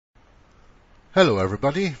Hello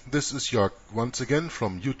everybody, this is Jörg once again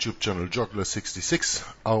from YouTube channel Joggler66,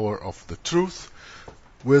 Hour of the Truth,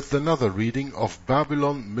 with another reading of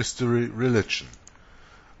Babylon Mystery Religion.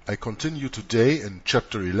 I continue today in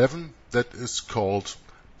chapter 11, that is called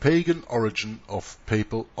Pagan Origin of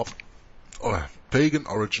Papal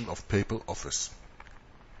Office.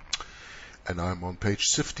 And I'm on page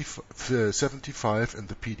 75 in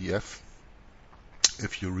the PDF,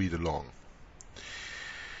 if you read along.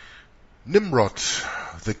 Nimrod,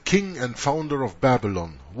 the king and founder of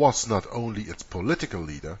Babylon, was not only its political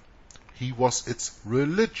leader, he was its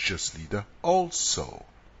religious leader also.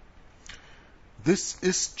 This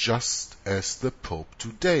is just as the Pope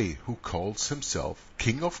today, who calls himself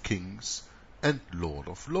King of Kings and Lord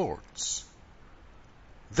of Lords.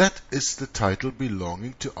 That is the title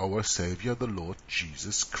belonging to our Savior the Lord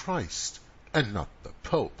Jesus Christ, and not the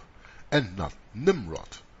Pope, and not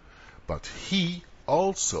Nimrod, but he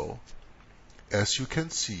also, as you can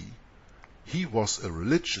see, he was a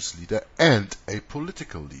religious leader and a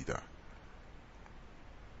political leader.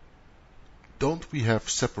 Don't we have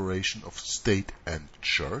separation of state and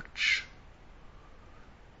church?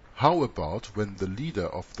 How about when the leader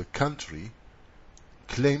of the country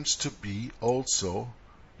claims to be also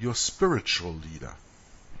your spiritual leader?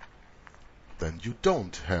 Then you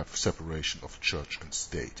don't have separation of church and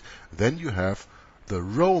state. Then you have the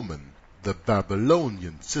Roman, the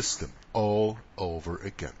Babylonian system all over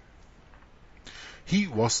again. He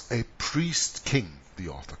was a priest king, the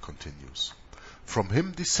author continues. From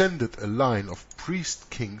him descended a line of priest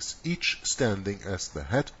kings, each standing as the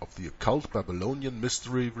head of the occult Babylonian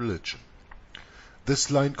mystery religion.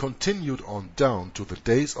 This line continued on down to the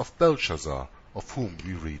days of Belshazzar, of whom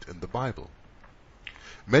we read in the Bible.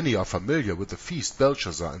 Many are familiar with the feast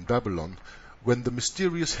Belshazzar in Babylon, when the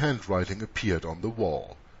mysterious handwriting appeared on the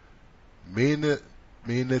wall. Mene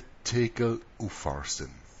tekel upharsin,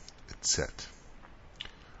 it said.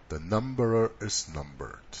 The numberer is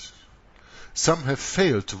numbered. Some have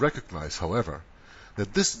failed to recognize, however,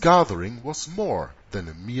 that this gathering was more than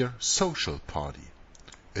a mere social party.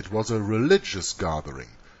 It was a religious gathering,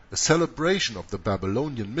 a celebration of the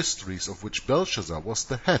Babylonian mysteries of which Belshazzar was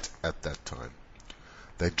the head at that time.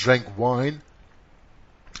 They drank wine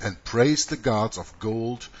and praised the gods of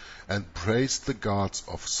gold and praised the gods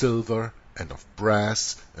of silver and of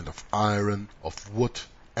brass and of iron, of wood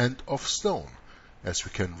and of stone, as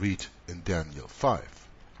we can read in Daniel 5.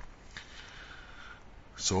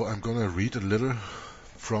 So I'm going to read a little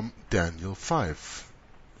from Daniel 5,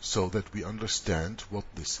 so that we understand what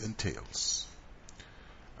this entails.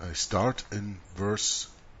 I start in verse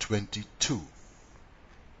 22.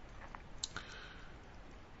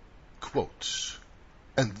 Quote,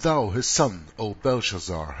 "And thou, his son, O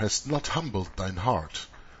Belshazzar, hast not humbled thine heart,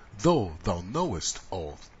 though thou knewest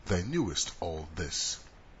all this,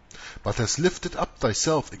 but hast lifted up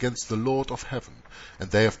thyself against the Lord of heaven,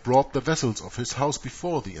 and they have brought the vessels of his house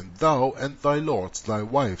before thee, and thou and thy lords, thy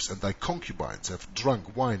wives, and thy concubines have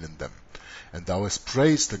drunk wine in them, and thou hast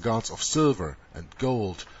praised the gods of silver and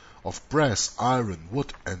gold, of brass, iron,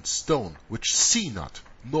 wood, and stone, which see not,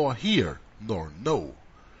 nor hear, nor know.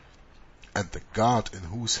 And the God in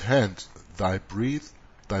whose hand thy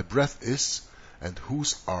breath is, and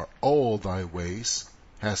whose are all thy ways,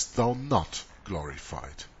 hast thou not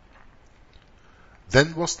glorified."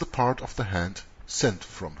 Then was the part of the hand sent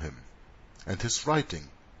from him, and his writing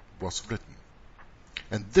was written.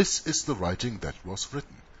 And this is the writing that was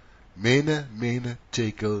written: Mene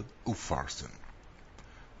tekel upharsin.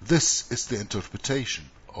 This is the interpretation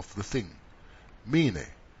of the thing. Mene,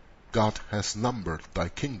 God has numbered thy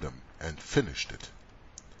kingdom and finished it.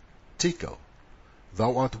 Tekel,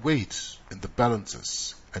 thou art weighed in the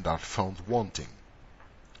balances and art found wanting.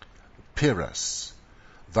 Peres,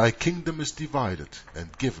 thy kingdom is divided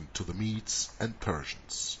and given to the Medes and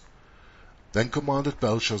Persians. Then commanded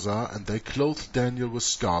Belshazzar, and they clothed Daniel with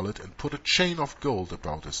scarlet, and put a chain of gold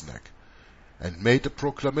about his neck, and made a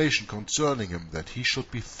proclamation concerning him that he should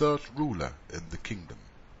be third ruler in the kingdom.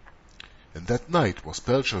 In that night was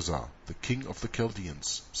Belshazzar, the king of the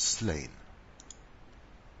Chaldeans, slain.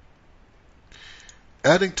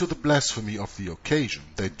 Adding to the blasphemy of the occasion,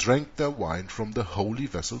 they drank their wine from the holy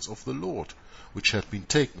vessels of the Lord, which had been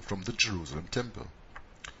taken from the Jerusalem temple.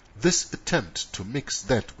 This attempt to mix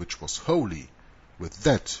that which was holy with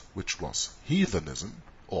that which was heathenism,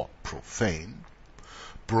 or profane,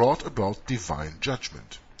 brought about divine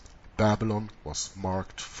judgment. Babylon was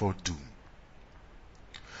marked for doom.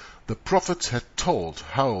 The prophets had told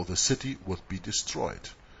how the city would be destroyed.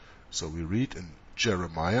 So we read in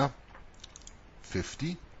Jeremiah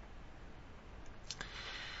 50,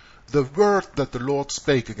 the word that the Lord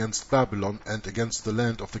spake against Babylon and against the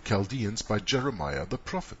land of the Chaldeans by Jeremiah the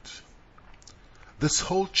prophet. This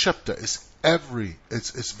whole chapter is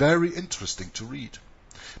very interesting to read,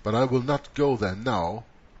 but I will not go there now.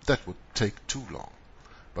 That would take too long.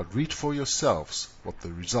 But read for yourselves what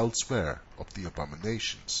the results were of the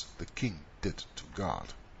abominations the king did to God.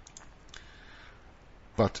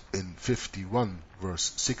 But in 51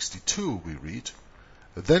 verse 62 we read,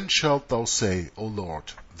 Then shalt thou say, O Lord,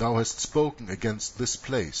 thou hast spoken against this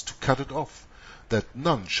place to cut it off, that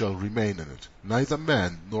none shall remain in it, neither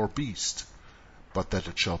man nor beast, but that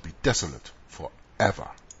it shall be desolate for ever.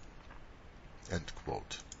 End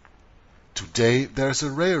quote. Today there is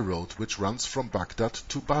a railroad which runs from Baghdad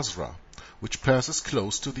to Basra, which passes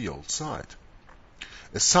close to the old site.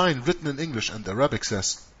 A sign written in English and Arabic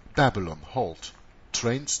says, Babylon, halt.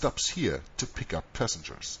 Train stops here to pick up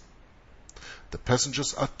passengers. The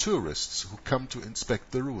passengers are tourists who come to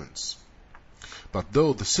inspect the ruins. But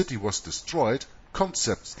though the city was destroyed,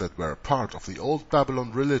 concepts that were a part of the old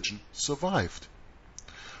Babylon religion survived.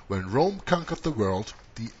 When Rome conquered the world,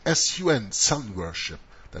 the sun worship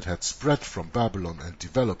that had spread from Babylon and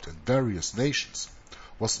developed in various nations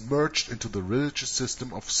was merged into the religious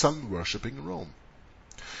system of sun-worshipping Rome.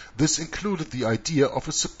 This included the idea of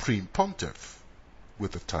a supreme pontiff,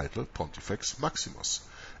 with the title Pontifex Maximus,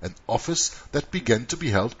 an office that began to be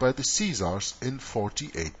held by the Caesars in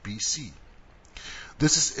 48 BC.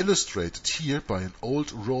 This is illustrated here by an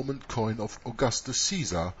old Roman coin of Augustus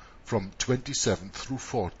Caesar from 27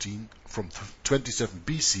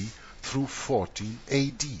 BC through 14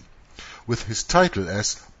 AD, with his title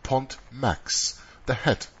as Pont Max, the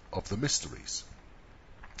head of the mysteries.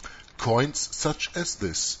 Coins such as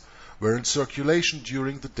this were in circulation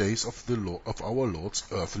during the days of our Lord's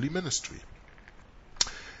earthly ministry.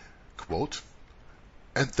 Quote,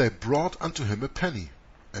 And they brought unto him a penny,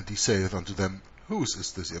 and he saith unto them, Whose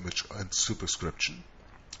is this image and superscription?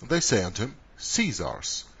 And they say unto him,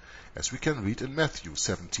 Caesar's, as we can read in Matthew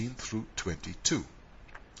 17 through 22.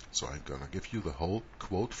 So I'm going to give you the whole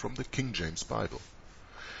quote from the King James Bible.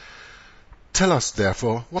 Tell us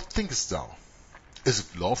therefore, what thinkest thou? Is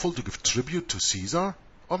it lawful to give tribute to Caesar,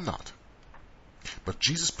 or not? But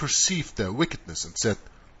Jesus perceived their wickedness, and said,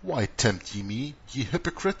 Why tempt ye me, ye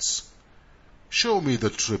hypocrites? Show me the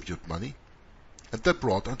tribute money. And they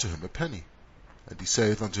brought unto him a penny. And he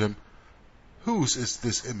saith unto him, Whose is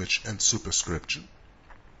this image and superscription?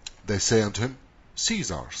 They say unto him,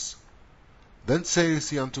 Caesar's. Then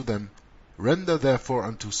saith he unto them, Render therefore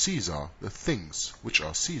unto Caesar the things which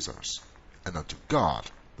are Caesar's, and unto God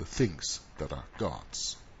the things that are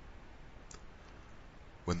God's.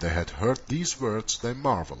 When they had heard these words, they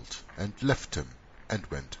marveled, and left him, and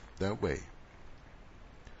went their way.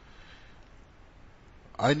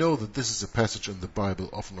 I know that this is a passage in the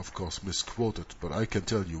Bible, often of course misquoted, but I can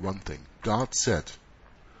tell you one thing. God said,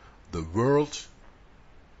 The world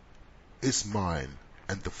is mine,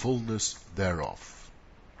 and the fullness thereof.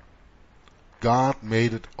 God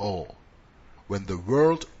made it all. When the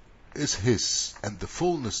world is his, and the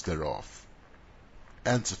fullness thereof,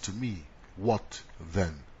 answer to me, what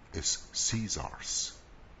then is Caesar's?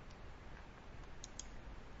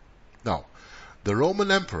 Now, the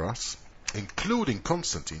Roman emperors, including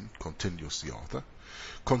Constantine, continues the author,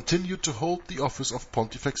 continued to hold the office of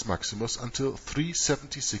Pontifex Maximus until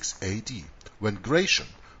 376 AD, when Gratian,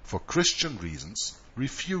 for Christian reasons,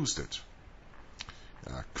 refused it.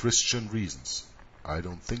 Christian reasons? I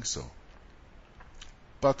don't think so.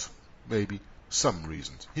 But maybe some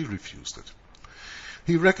reasons he refused it.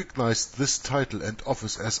 He recognized this title and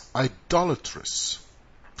office as idolatrous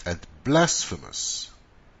and blasphemous.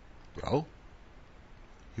 Well,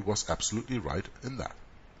 he was absolutely right in that.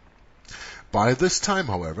 By this time,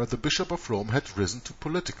 however, the Bishop of Rome had risen to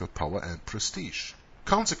political power and prestige.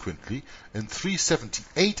 Consequently, in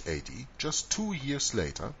 378 AD, just 2 years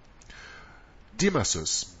later,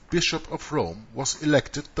 Damasus, Bishop of Rome, was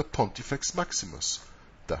elected the Pontifex Maximus,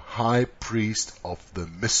 the high priest of the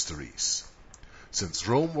mysteries. Since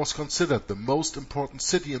Rome was considered the most important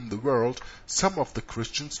city in the world, some of the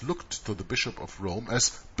Christians looked to the Bishop of Rome as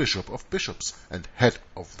Bishop of Bishops and head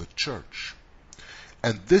of the Church.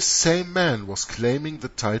 And this same man was claiming the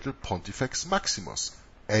title Pontifex Maximus,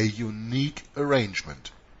 a unique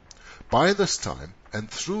arrangement. By this time, and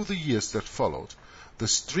through the years that followed, the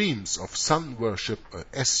streams of sun worship,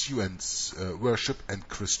 worship and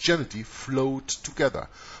Christianity flowed together,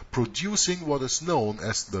 producing what is known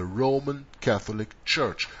as the Roman Catholic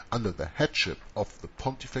Church under the headship of the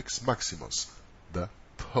Pontifex Maximus, the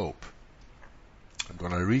Pope. I'm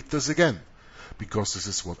going to read this again. because this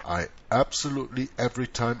is what I absolutely every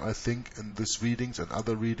time I think in these readings and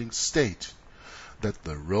other readings state, that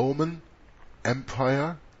the Roman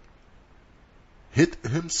Empire hid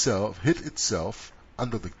itself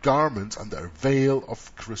under the garment, under a veil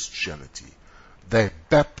of Christianity. They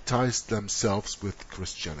baptized themselves with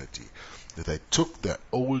Christianity. That they took their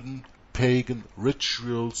olden pagan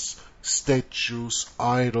rituals, statues,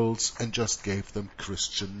 idols, and just gave them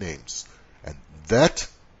Christian names. And that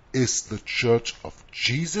is the Church of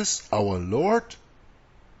Jesus, our Lord.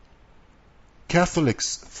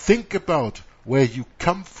 Catholics, think about where you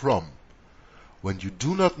come from. When you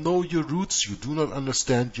do not know your roots, you do not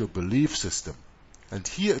understand your belief system. And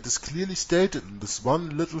here it is clearly stated in this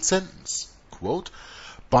one little sentence, quote,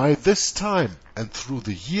 "By this time and through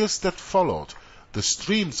the years that followed, the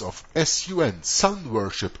streams of sun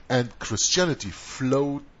worship and Christianity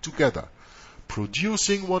flowed together,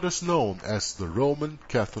 producing what is known as the Roman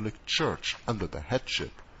Catholic Church under the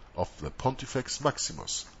headship of the Pontifex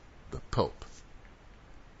Maximus, the Pope."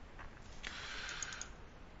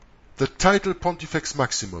 The title Pontifex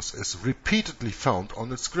Maximus is repeatedly found on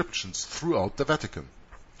inscriptions throughout the Vatican,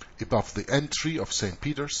 above the entry of St.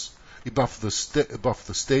 Peter's, above the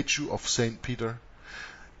statue of St. Peter,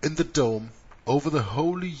 in the dome, over the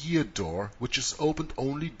Holy Year door, which is opened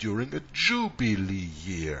only during a Jubilee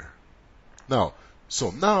year. Now,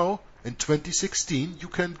 in 2016, you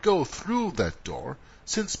can go through that door,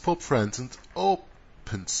 since Pope Francis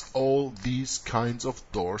opens all these kinds of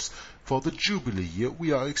doors for the Jubilee year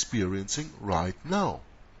we are experiencing right now.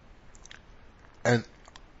 And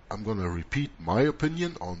I'm going to repeat my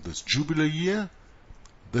opinion on this Jubilee year.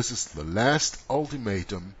 This is the last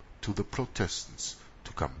ultimatum to the Protestants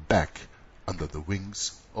to come back under the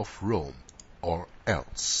wings of Rome, or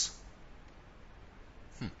else.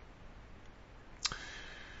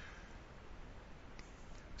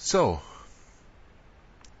 So,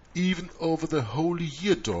 even over the Holy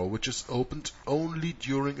Year door, which is opened only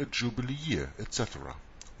during a Jubilee year, etc.,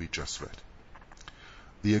 we just read.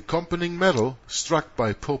 The accompanying medal, struck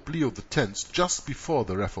by Pope Leo X just before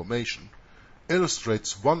the Reformation,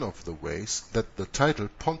 illustrates one of the ways that the title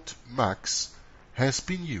Pont Max has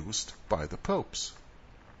been used by the popes.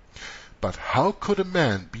 But how could a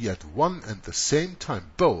man be at one and the same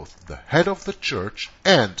time both the head of the Church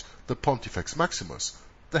and the Pontifex Maximus,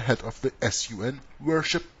 the head of the sun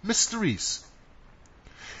worship mysteries?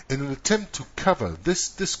 In an attempt to cover this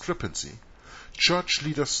discrepancy, church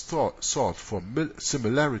leaders sought for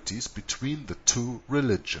similarities between the two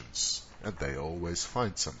religions, and they always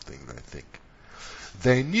find something, I think.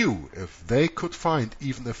 They knew if they could find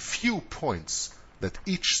even a few points that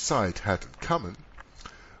each side had in common,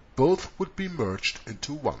 both would be merged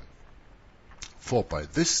into one. For by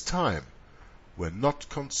this time we're not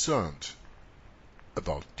concerned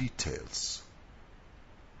about details.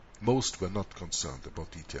 Most were not concerned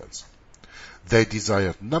about details. They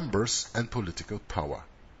desired numbers and political power.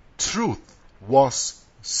 Truth was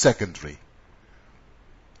secondary.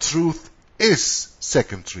 Truth is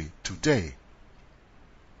secondary today.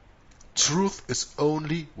 Truth is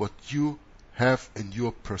only what you have in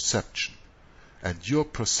your perception, and your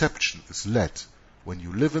perception is led, when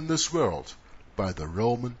you live in this world, by the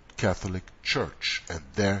Roman Catholic Church and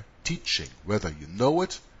their teaching, whether you know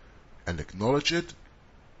it and acknowledge it,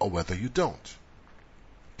 or whether you don't.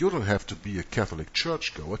 You don't have to be a Catholic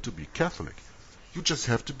churchgoer to be Catholic. You just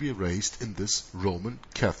have to be raised in this Roman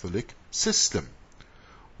Catholic system,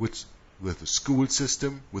 with the school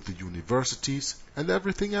system, with the universities, and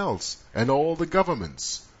everything else, and all the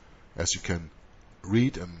governments, as you can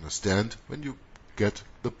read and understand when you get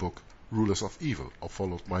the book Rulers of Evil, or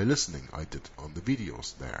followed my listening I did on the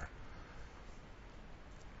videos there.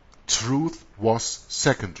 Truth was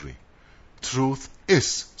secondary. Truth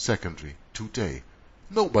is secondary today.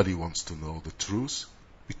 Nobody wants to know the truth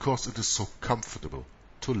because it is so comfortable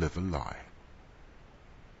to live a lie.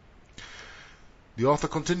 The author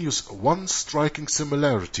continues, one striking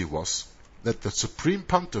similarity was that the supreme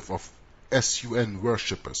pontiff of sun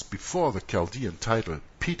worshippers before the Chaldean title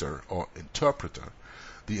Peter, or interpreter,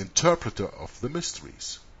 the interpreter of the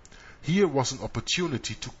mysteries. Here was an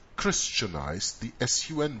opportunity to Christianize the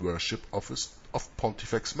sun worship office of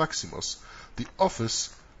Pontifex Maximus, the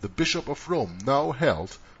office the Bishop of Rome now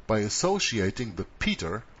held by associating the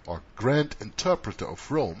Peter, or Grand Interpreter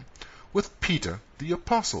of Rome, with Peter the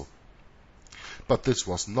Apostle. But this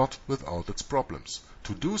was not without its problems.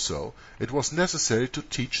 To do so, it was necessary to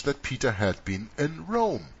teach that Peter had been in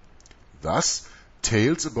Rome. Thus,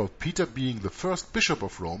 tales about Peter being the first bishop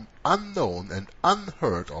of Rome, unknown and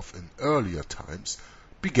unheard of in earlier times,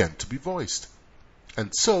 began to be voiced.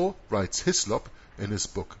 And so, writes Hislop in his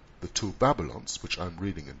book the two Babylons, which I'm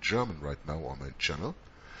reading in German right now on my channel,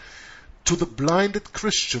 to the blinded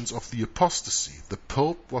Christians of the apostasy, the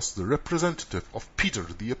Pope was the representative of Peter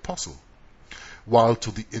the Apostle, while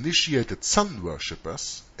to the initiated sun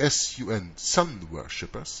worshippers, S-U-N, sun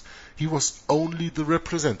worshippers, he was only the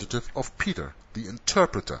representative of Peter, the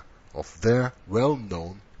interpreter of their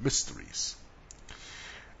well-known mysteries.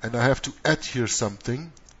 And I have to add here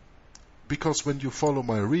something, because when you follow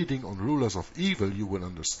my reading on rulers of evil, you will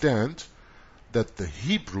understand that the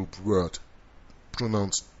Hebrew word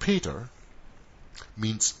pronounced Peter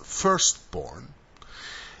means firstborn,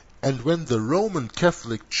 and when the Roman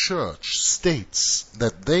Catholic Church states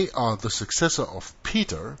that they are the successor of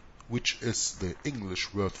Peter, which is the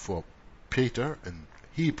English word for Peter in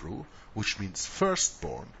Hebrew, which means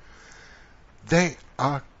firstborn, they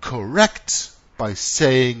are correct by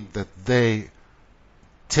saying that they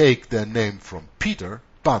take their name from Peter,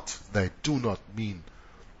 but they do not mean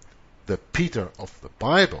the Peter of the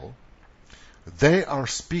Bible. They are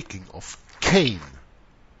speaking of Cain,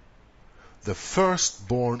 the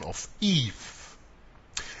firstborn of Eve.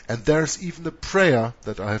 And there's even a prayer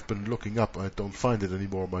that I have been looking up. I don't find it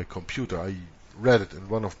anymore on my computer. I read it in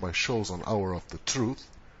one of my shows on Hour of the Truth,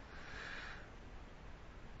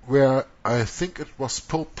 where I think it was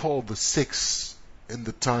Pope Paul VI in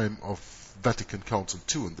the time of Vatican Council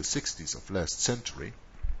II in the 60s of last century,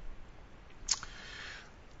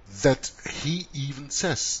 that he even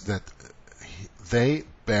says that they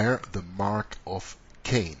bear the mark of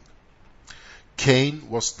Cain. Cain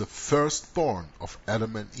was the firstborn of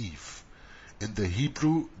Adam and Eve. In the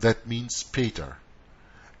Hebrew, that means Peter.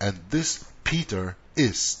 And this Peter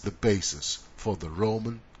is the basis for the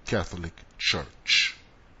Roman Catholic Church.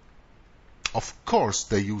 Of course,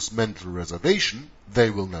 they use mental reservation. They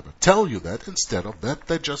will never tell you that. Instead of that,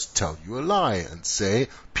 they just tell you a lie and say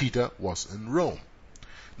Peter was in Rome.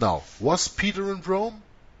 Now, was Peter in Rome?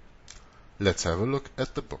 Let's have a look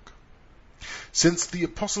at the book. Since the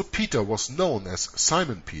Apostle Peter was known as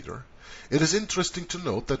Simon Peter, it is interesting to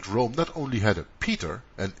note that Rome not only had a Peter,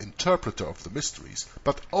 an interpreter of the mysteries,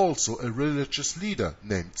 but also a religious leader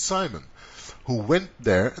named Simon, who went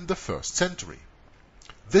there in the 1st century.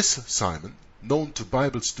 This Simon, known to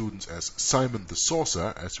Bible students as Simon the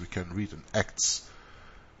Sorcerer, as we can read in Acts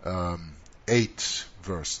 8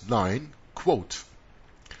 verse 9, quote,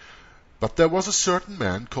 "But there was a certain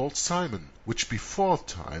man called Simon, which before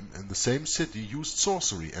time in the same city used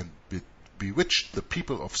sorcery and bewitched the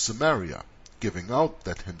people of Samaria, giving out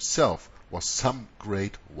that himself was some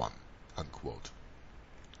great one." Unquote.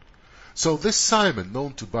 So this Simon,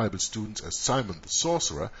 known to Bible students as Simon the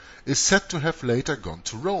Sorcerer, is said to have later gone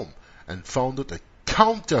to Rome and founded a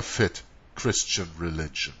counterfeit Christian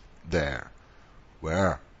religion there.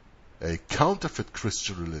 Where? A counterfeit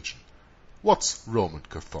Christian religion. What's Roman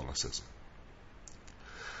Catholicism?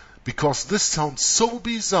 Because this sounds so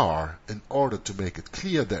bizarre, in order to make it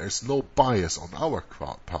clear there is no bias on our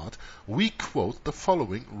part, we quote the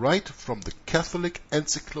following right from the Catholic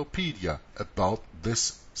Encyclopedia about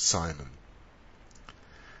this Simon.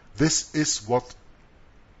 This is what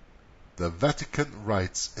the Vatican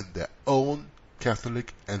writes in their own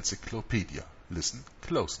Catholic Encyclopedia. Listen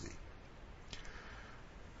closely.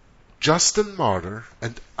 Justin Martyr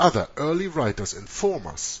and other early writers inform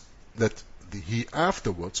us that he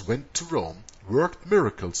afterwards went to Rome, worked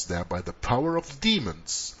miracles there by the power of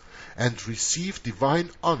demons, and received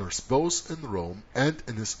divine honors both in Rome and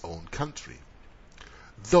in his own country.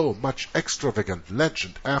 Though much extravagant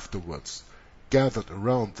legend afterwards gathered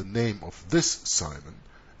around the name of this Simon,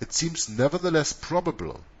 it seems nevertheless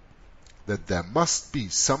probable that there must be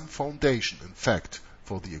some foundation in fact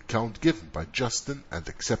for the account given by Justin and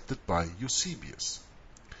accepted by Eusebius.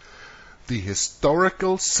 The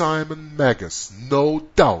historical Simon Magus, no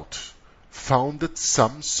doubt, founded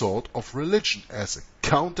some sort of religion as a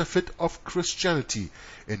counterfeit of Christianity,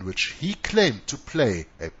 in which he claimed to play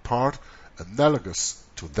a part analogous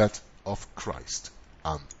to that of Christ.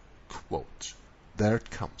 Unquote. There it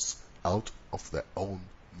comes, out of their own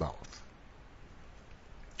mouth.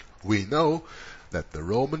 We know that the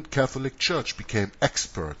Roman Catholic Church became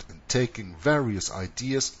expert in taking various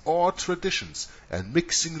ideas or traditions and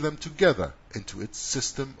mixing them together into its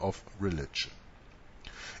system of religion.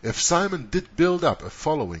 If Simon did build up a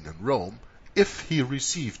following in Rome, if he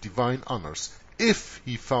received divine honors, if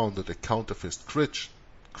he founded a counterfeit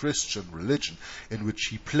Christian religion in which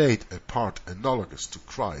he played a part analogous to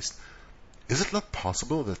Christ, is it not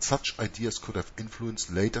possible that such ideas could have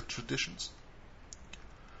influenced later traditions?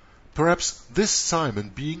 Perhaps this Simon,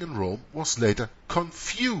 being in Rome, was later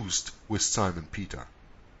confused with Simon Peter.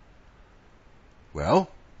 Well,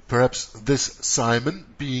 Perhaps this Simon,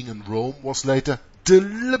 being in Rome, was later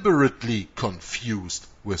deliberately confused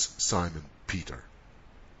with Simon Peter.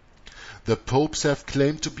 The popes have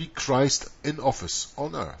claimed to be Christ in office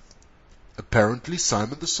on earth. Apparently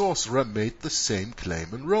Simon the sorcerer made the same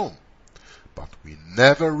claim in Rome, but we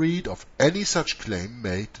never read of any such claim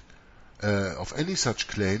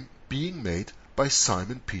being made by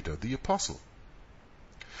Simon Peter the Apostle.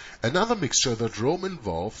 Another mixture that Rome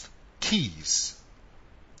involved keys.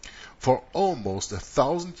 For almost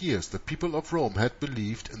 1,000 years the people of Rome had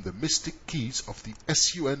believed in the mystic keys of the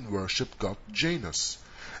Sun worship god Janus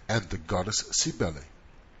and the goddess Cybele.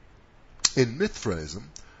 In Mithraism,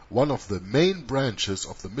 one of the main branches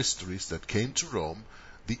of the mysteries that came to Rome,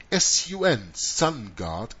 the Sun sun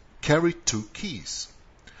god carried 2 keys.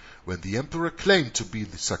 When the emperor claimed to be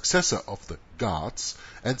the successor of the gods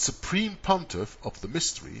and supreme pontiff of the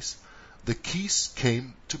mysteries, the keys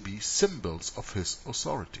came to be symbols of his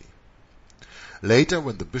authority. Later,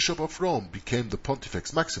 when the Bishop of Rome became the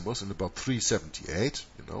Pontifex Maximus in about 378,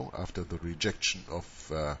 after the rejection of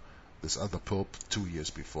this other pope 2 years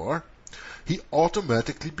before, he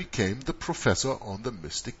automatically became the professor on the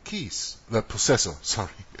mystic keys. The possessor, sorry.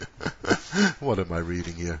 What am I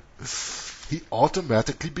reading here? He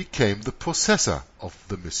automatically became the possessor of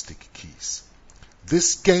the mystic keys.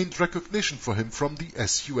 This gained recognition for him from the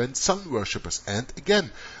Sun sun worshippers, and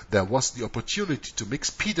again, there was the opportunity to mix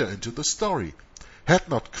Peter into the story. Had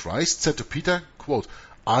not Christ said to Peter, quote,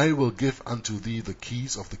 "I will give unto thee the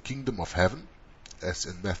keys of the kingdom of heaven," as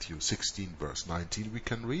in Matthew 16 verse 19 we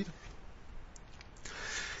can read?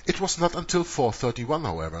 It was not until 431,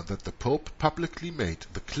 however, that the Pope publicly made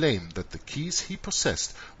the claim that the keys he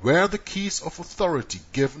possessed were the keys of authority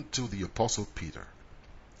given to the Apostle Peter.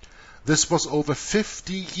 This was over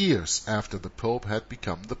 50 years after the Pope had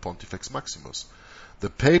become the Pontifex Maximus, the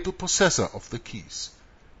papal possessor of the keys.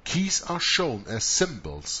 Keys are shown as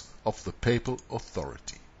symbols of the papal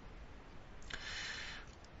authority.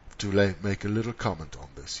 To make a little comment on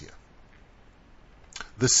this here.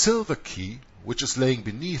 The silver key, which is laying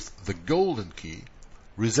beneath the golden key,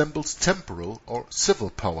 resembles temporal or civil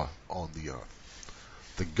power on the earth.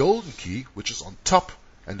 The golden key, which is on top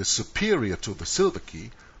and is superior to the silver key,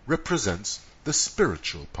 represents the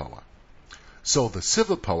spiritual power. So the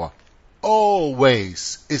civil power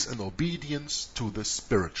always is in obedience to the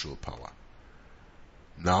spiritual power.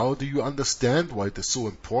 Now do you understand why it is so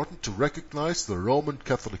important to recognize the Roman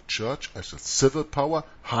Catholic Church as a civil power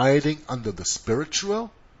hiding under the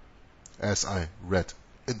spiritual, as I read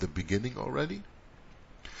in the beginning already?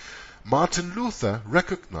 Martin Luther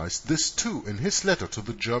recognized this too in his letter to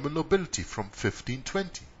the German nobility from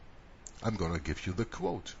 1520. I'm going to give you the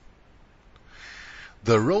quote.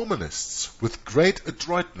 The Romanists, with great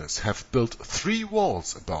adroitness, have built 3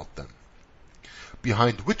 walls about them,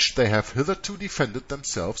 behind which they have hitherto defended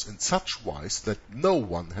themselves in such wise that no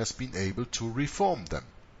one has been able to reform them.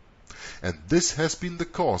 And this has been the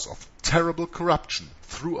cause of terrible corruption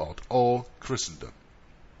throughout all Christendom.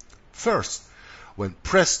 First, when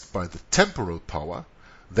pressed by the temporal power,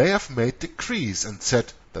 they have made decrees and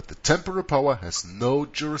said that the temporal power has no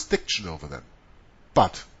jurisdiction over them,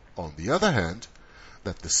 but, on the other hand,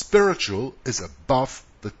 that the spiritual is above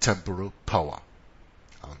the temporal power.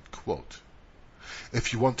 Unquote.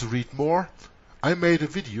 If you want to read more, I made a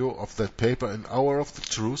video of that paper in Hour of the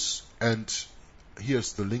Truth, and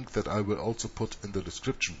here's the link that I will also put in the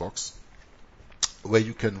description box, where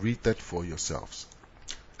you can read that for yourselves.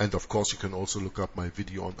 And of course you can also look up my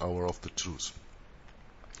video on Hour of the Truth.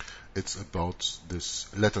 It's about this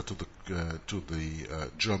letter to the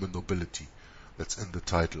German nobility. That's in the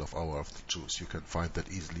title of Hour of the Truth. You can find that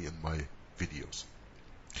easily in my videos.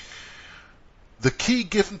 The key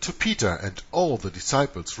given to Peter and all the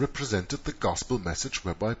disciples represented the gospel message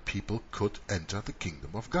whereby people could enter the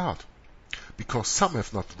kingdom of God. Because some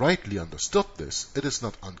have not rightly understood this, it is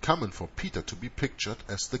not uncommon for Peter to be pictured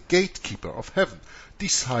as the gatekeeper of heaven,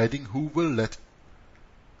 deciding who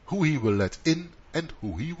he will let in and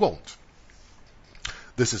who he won't.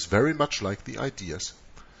 This is very much like the ideas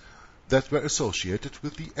that were associated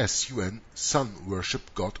with the Sun sun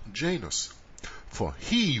worship god Janus, for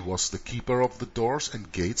he was the keeper of the doors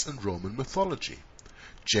and gates in Roman mythology.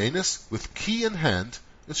 Janus, with key in hand,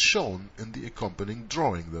 is shown in the accompanying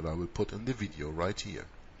drawing that I will put in the video right here.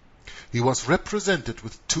 He was represented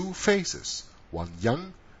with 2 faces, one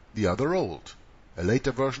young, the other old, a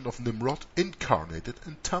later version of Nimrod incarnated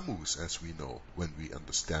in Tammuz, as we know when we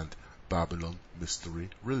understand Babylon mystery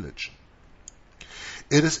religion.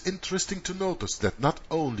 It is interesting to notice that not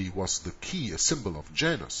only was the key a symbol of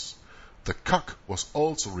Janus, the cock was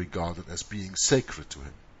also regarded as being sacred to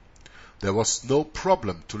him. There was no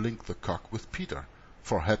problem to link the cock with Peter,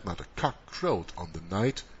 for had not a cock crowed on the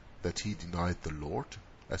night that he denied the Lord,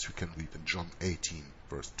 as we can read in John 18,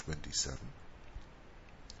 verse 27.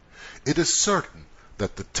 It is certain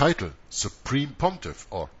that the title Supreme Pontiff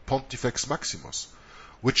or Pontifex Maximus,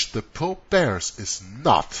 which the Pope bears, is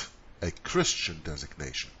not a Christian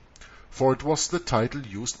designation, for it was the title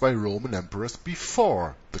used by Roman emperors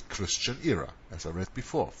before the Christian era, as I read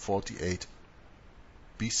before, 48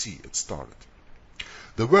 BC it started.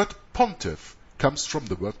 The word pontiff comes from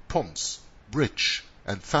the word pons, bridge,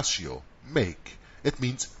 and fascio, make. It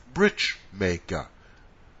means bridge maker.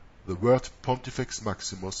 The word Pontifex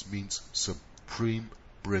Maximus means supreme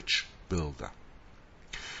bridge builder.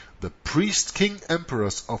 The priest-king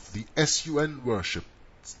emperors of the SUN worship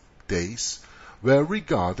days were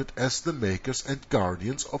regarded as the makers and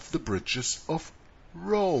guardians of the bridges of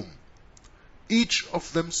Rome. Each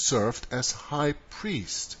of them served as high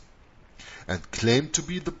priest and claimed to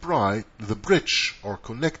be the bridge or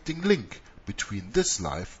connecting link between this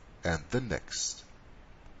life and the next.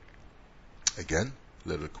 Again,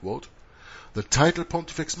 little quote, the title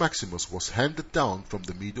Pontifex Maximus was handed down from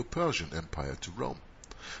the Medo-Persian Empire to Rome.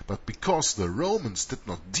 But because the Romans did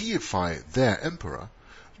not deify their emperor,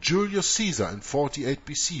 Julius Caesar in 48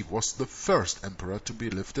 BC was the first emperor to be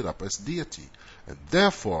lifted up as deity, and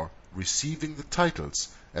therefore receiving the titles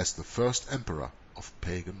as the first emperor of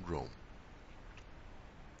pagan Rome.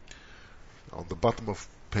 On the bottom of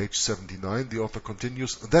page 79, the author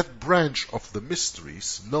continues, that branch of the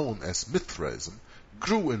mysteries known as Mithraism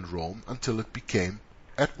grew in Rome until it became,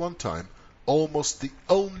 at one time, almost the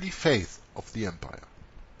only faith of the empire.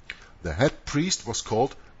 The head priest was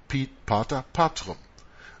called Pater Patrum,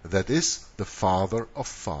 that is, the father of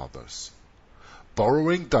fathers.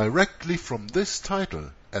 Borrowing directly from this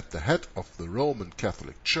title, at the head of the Roman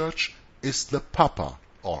Catholic Church is the Papa,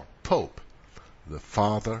 or Pope, the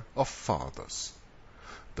father of fathers.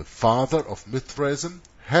 The father of Mithraism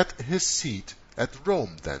had his seat at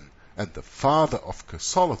Rome then, and the father of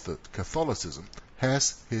Catholicism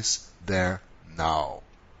has his there now.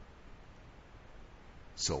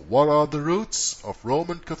 So what are the roots of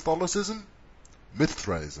Roman Catholicism?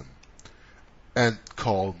 Mithraism. And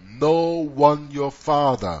call no one your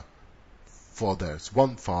father, for there is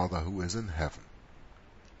one Father who is in heaven.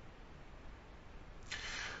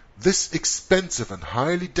 This expensive and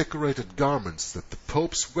highly decorated garments that the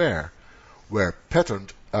popes wear were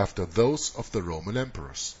patterned after those of the Roman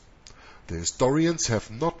emperors. The historians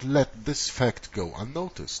have not let this fact go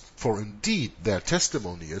unnoticed, for indeed their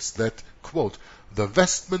testimony is that, quote, the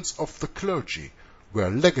vestments of the clergy were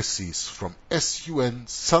legacies from SUN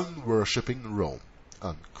sun-worshipping Rome,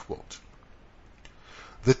 unquote.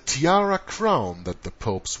 The tiara crown that the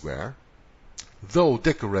popes wear, though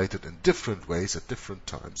decorated in different ways at different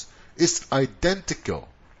times, is identical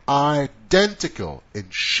in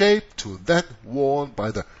shape to that worn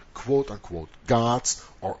by the quote-unquote gods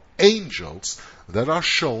or angels that are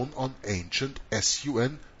shown on ancient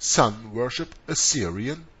SUN sun-worship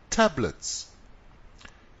Assyrian tablets.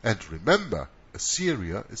 And remember,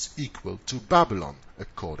 Assyria is equal to Babylon,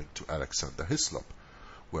 according to Alexander Hislop,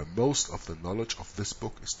 where most of the knowledge of this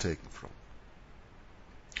book is taken from.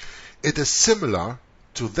 It is similar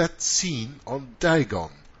to that seen on Dagon,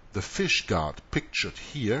 the fish god pictured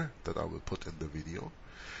here, that I will put in the video.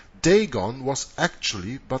 Dagon was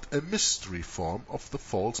actually but a mystery form of the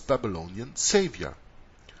false Babylonian savior.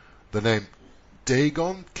 The name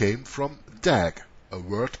Dagon came from dag, a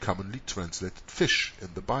word commonly translated fish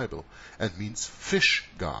in the Bible, and means fish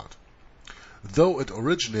god. Though it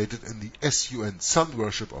originated in the SUN sun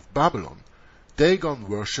worship of Babylon, Dagon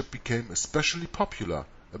worship became especially popular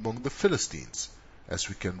among the Philistines, as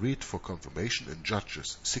we can read for confirmation in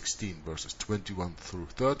Judges 16 verses 21 through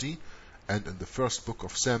 30, and in the first book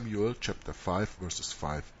of Samuel, chapter 5 verses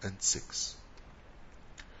 5 and 6.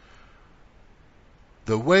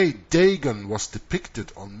 The way Dagon was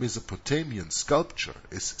depicted on Mesopotamian sculpture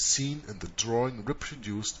is seen in the drawing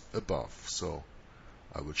reproduced above, so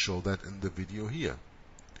I will show that in the video here.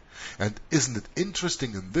 And isn't it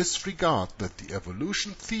interesting in this regard that the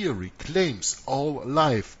evolution theory claims all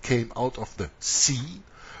life came out of the sea,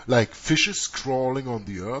 like fishes crawling on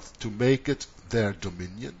the earth to make it their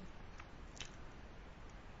dominion?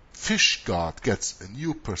 Fish God gets a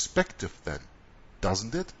new perspective then,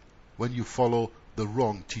 doesn't it, when you follow the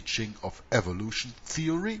wrong teaching of evolution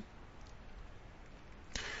theory?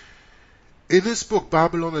 In his book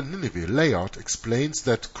Babylon and Nineveh, Layard explains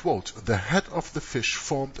that, quote, the head of the fish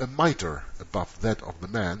formed a mitre above that of the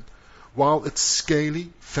man, while its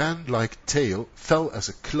scaly, fan-like tail fell as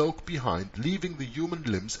a cloak behind, leaving the human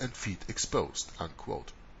limbs and feet exposed,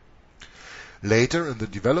 unquote. Later in the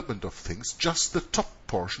development of things, just the top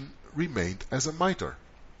portion remained as a mitre,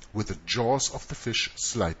 with the jaws of the fish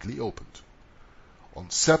slightly opened. On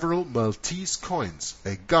several Maltese coins,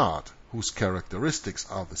 a god, whose characteristics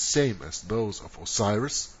are the same as those of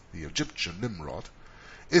Osiris, the Egyptian Nimrod,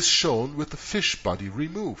 is shown with the fish body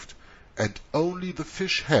removed, and only the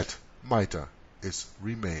fish head, mitre, is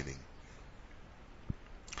remaining.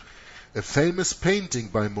 A famous painting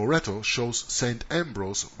by Moretto shows St.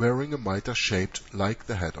 Ambrose wearing a mitre shaped like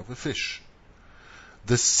the head of a fish.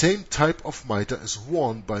 This same type of mitre is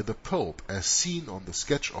worn by the Pope, as seen on the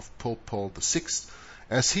sketch of Pope Paul VI,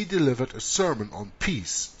 as he delivered a sermon on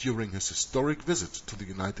peace during his historic visit to the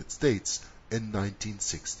United States in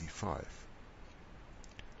 1965.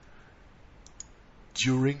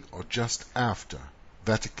 During or just after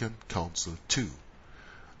Vatican Council II,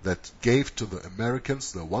 that gave to the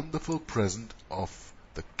Americans the wonderful present of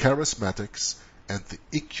the charismatics and the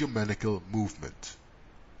ecumenical movement,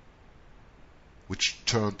 which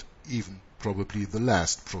turned even probably the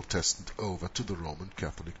last Protestant over to the Roman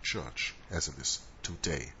Catholic Church, as it is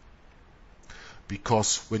today.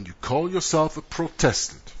 Because when you call yourself a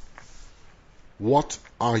Protestant, what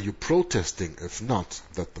are you protesting if not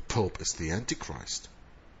that the Pope is the Antichrist?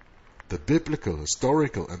 The biblical,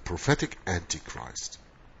 historical, and prophetic Antichrist.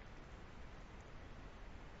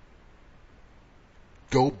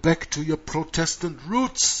 Go back to your Protestant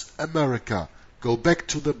roots, America. Go back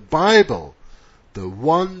to the Bible, the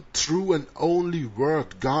one true and only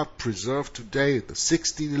word God preserved today, the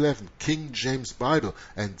 1611 King James Bible,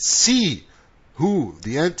 and see who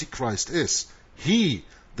the Antichrist is. He,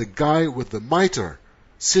 the guy with the mitre,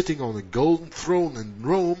 sitting on a golden throne in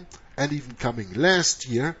Rome, and even coming last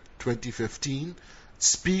year, 2015,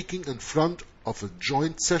 speaking in front of a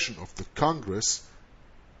joint session of the Congress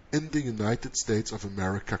in the United States of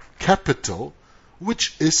America Capitol,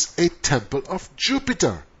 which is a temple of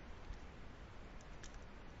Jupiter.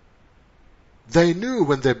 They knew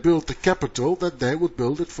when they built the Capitol that they would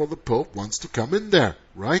build it for the Pope wants to come in there,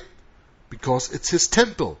 right? Because it's his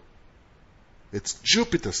temple. It's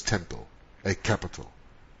Jupiter's temple, a Capitol.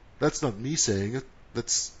 That's not me saying it.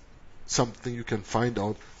 That's something you can find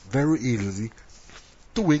out very easily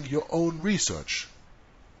doing your own research.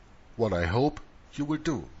 What I hope you will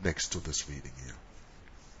do next to this reading here.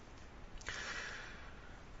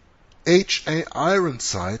 H.A.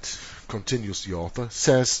 Ironside, continues the author,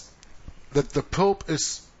 says that the Pope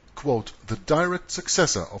is, quote, the direct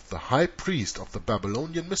successor of the high priest of the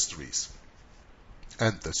Babylonian mysteries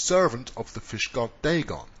and the servant of the fish god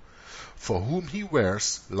Dagon, for whom he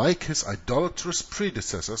wears, like his idolatrous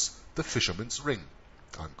predecessors, the fisherman's ring,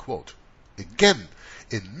 unquote. Again,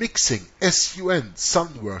 in mixing sun,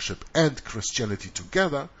 sun worship, and Christianity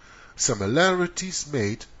together, similarities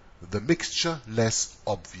made the mixture less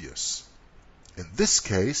obvious. In this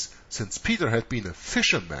case, since Peter had been a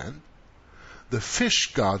fisherman, the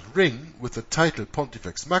fish god ring with the title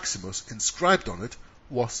Pontifex Maximus inscribed on it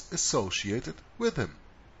was associated with him.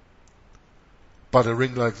 But a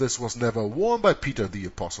ring like this was never worn by Peter the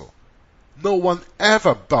Apostle. No one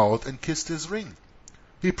ever bowed and kissed his ring.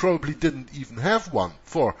 He probably didn't even have one,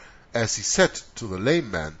 for, as he said to the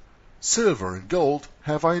lame man, silver and gold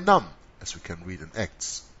have I none, as we can read in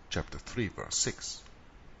Acts chapter 3, verse 6.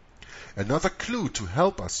 Another clue to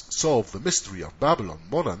help us solve the mystery of Babylon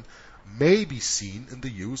modern may be seen in the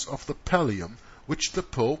use of the pallium which the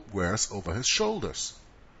Pope wears over his shoulders.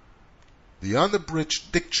 The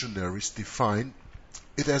unabridged dictionaries define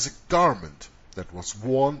it as a garment that was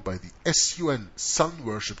worn by the sun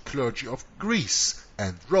worship clergy of Greece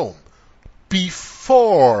and Rome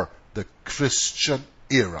before the Christian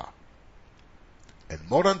era. In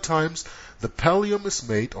modern times, the pallium is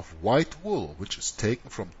made of white wool, which is taken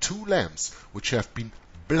from 2 lambs which have been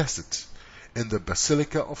blessed in the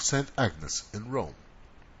Basilica of St. Agnes in Rome.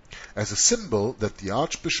 As a symbol that the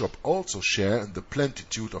Archbishop also share in the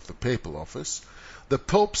plenitude of the papal office, the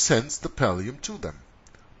Pope sends the pallium to them.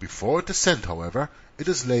 Before it is sent, however, it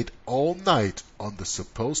is laid all night on the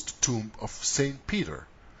supposed tomb of St. Peter,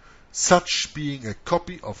 such being a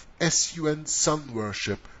copy of sun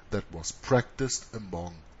worship that was practiced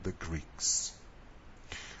among the Greeks.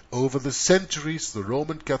 Over the centuries, the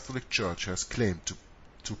Roman Catholic Church has claimed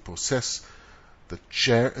to possess the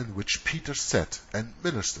chair in which Peter sat and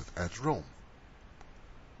ministered at Rome.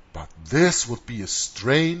 But this would be a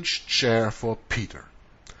strange chair for Peter.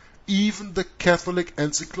 Even the Catholic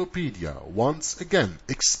Encyclopedia once again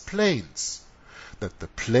explains that the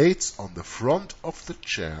plates on the front of the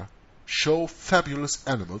chair show fabulous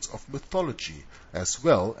animals of mythology as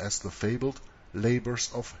well as the fabled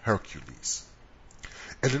labors of Hercules.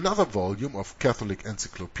 In another volume of Catholic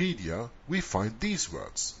Encyclopedia, we find these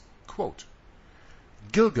words, quote,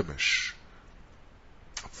 Gilgamesh,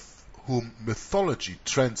 whom mythology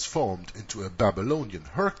transformed into a Babylonian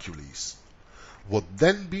Hercules, would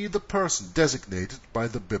then be the person designated by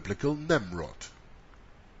the biblical Nimrod.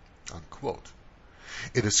 Unquote.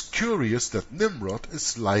 It is curious that Nimrod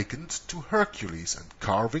is likened to Hercules, and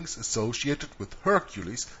carvings associated with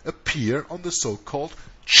Hercules appear on the so-called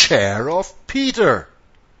chair of Peter.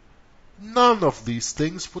 None of these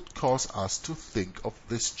things would cause us to think of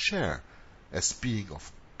this chair as being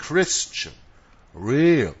of Christian,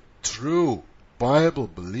 real, true,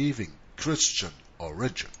 Bible-believing Christian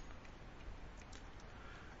origin.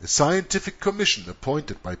 A scientific commission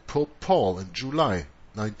appointed by Pope Paul in July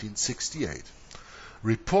 1968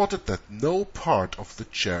 reported that no part of the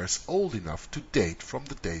chair is old enough to date from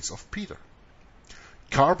the days of Peter.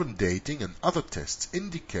 Carbon dating and other tests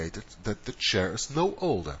indicated that the chair is no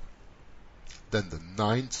older than the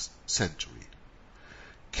 9th century.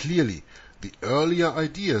 Clearly, the earlier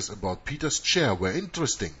ideas about Peter's chair were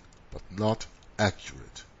interesting, but not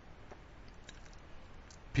accurate.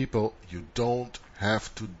 People, you don't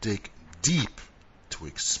have to dig deep to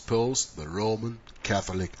expose the Roman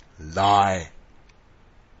Catholic lie.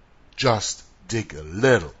 Just dig a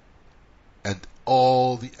little, and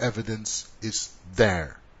all the evidence is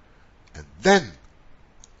there. And then,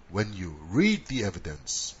 when you read the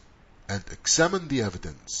evidence, and examine the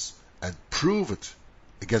evidence, and prove it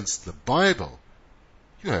against the Bible,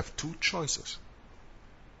 you have two choices.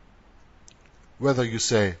 Whether you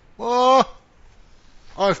say, oh,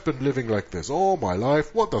 I've been living like this all my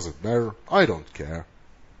life, what does it matter, I don't care.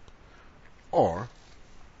 Or,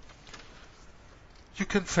 you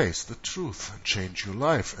can face the truth and change your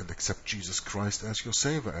life and accept Jesus Christ as your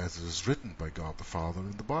Savior, as it is written by God the Father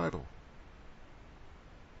in the Bible.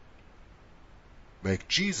 Make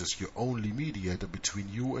Jesus your only mediator between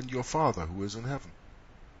you and your Father who is in heaven.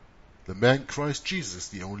 The man Christ Jesus is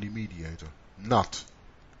the only mediator, not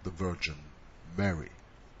the Virgin Mary,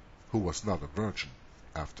 who was not a virgin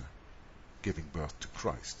after giving birth to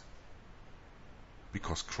Christ,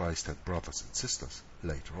 because Christ had brothers and sisters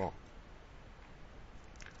later on.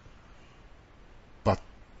 But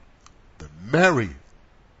the Mary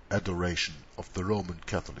adoration of the Roman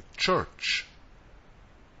Catholic Church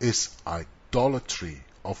is idolatry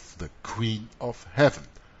of the Queen of Heaven,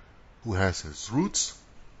 who has his roots,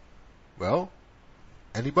 well,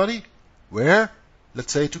 anybody? Where?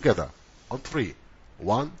 Let's say it together, on 3.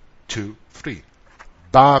 1, 2, 3.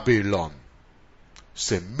 Babylon,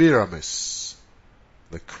 Semiramis,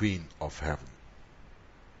 the Queen of Heaven.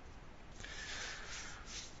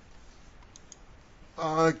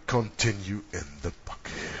 I continue in the book.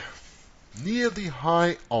 Near the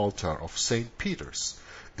high altar of St. Peter's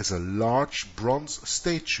is a large bronze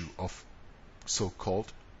statue of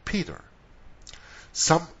so-called Peter.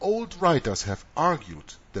 Some old writers have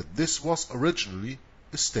argued that this was originally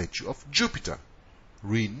a statue of Jupiter,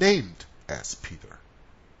 renamed as Peter.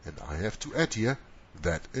 And I have to add here,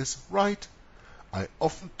 that is right. I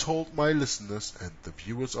often told my listeners and the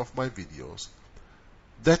viewers of my videos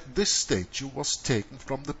that this statue was taken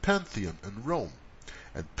from the Pantheon in Rome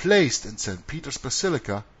and placed in St. Peter's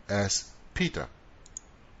Basilica as Peter.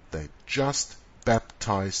 They just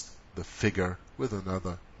baptized the figure with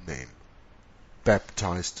another name.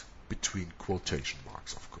 Baptized between quotation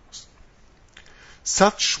marks, of course.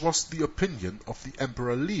 Such was the opinion of the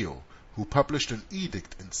Emperor Leo, who published an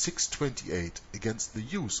edict in 628 against the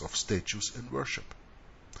use of statues in worship.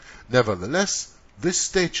 Nevertheless, this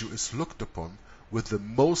statue is looked upon with the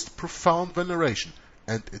most profound veneration,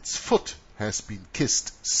 and its foot has been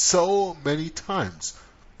kissed so many times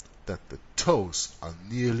that the toes are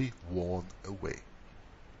nearly worn away.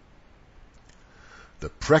 The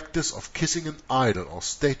practice of kissing an idol or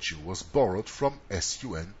statue was borrowed from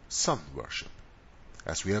sun worship.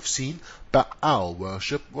 As we have seen, Baal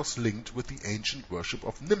worship was linked with the ancient worship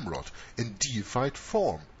of Nimrod in deified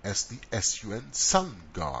form as the sun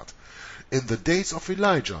god. In the days of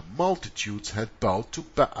Elijah, multitudes had bowed to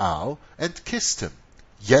Baal and kissed him.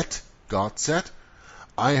 Yet, God said,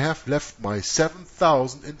 I have left my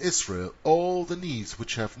 7,000 in Israel, all the knees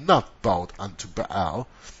which have not bowed unto Baal,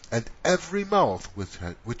 and every mouth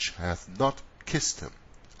which hath not kissed him.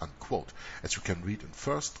 Unquote, as we can read in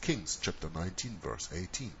 1 Kings chapter 19, verse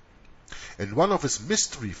 18. In one of his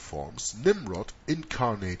mystery forms, Nimrod,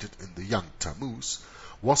 incarnated in the young Tammuz,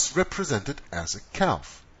 was represented as a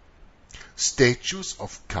calf. Statues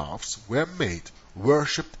of calves were made,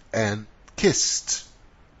 worshipped, and kissed.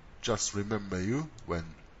 Just remember you when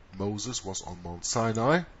Moses was on Mount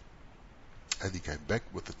Sinai and he came back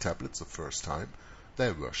with the tablets the first time,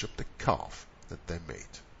 they worshipped the calf that they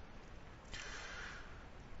made.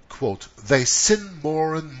 Quote, "They sin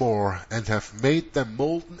more and more, and have made them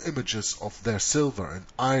molten images of their silver and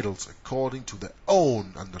idols according to their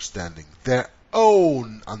own understanding, all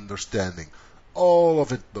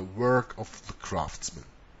of it the work of the craftsmen.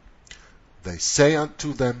 They say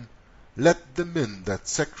unto them, Let the men that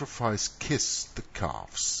sacrifice kiss the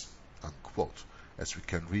calves." Unquote, as we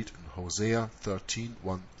can read in Hosea 13,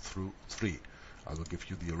 1 through 3. I will give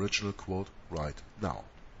you the original quote right now.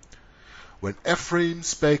 "When Ephraim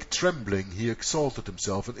spake trembling, he exalted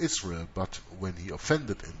himself in Israel, but when he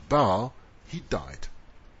offended in Baal, he died.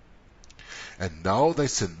 And now they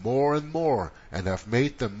sin more and more, and have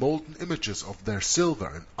made them molten images of their silver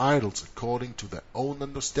and idols according to their own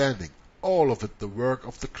understanding, all of it the work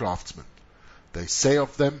of the craftsmen. They say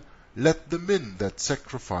of them, Let the men that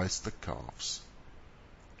sacrifice the calves.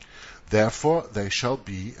 Therefore they shall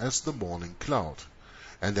be as the morning cloud,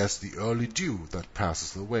 and as the early dew that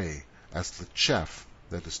passeth away, as the chaff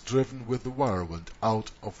that is driven with the whirlwind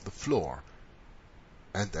out of the floor,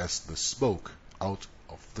 and as the smoke out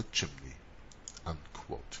of the chimney."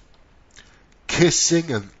 Unquote.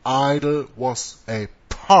 Kissing an idol was a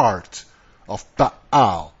part of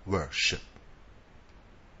Baal worship.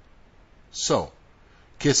 So,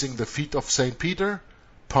 kissing the feet of St. Peter,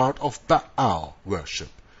 part of Baal worship.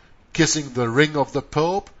 Kissing the ring of the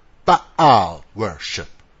Pope, Baal worship,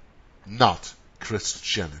 not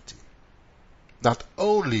Christianity. Not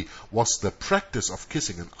only was the practice of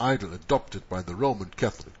kissing an idol adopted by the Roman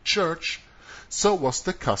Catholic Church, so was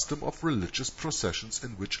the custom of religious processions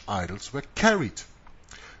in which idols were carried.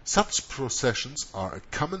 Such processions are a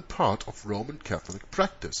common part of Roman Catholic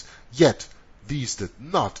practice, yet these did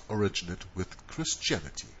not originate with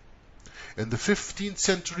Christianity. In the 15th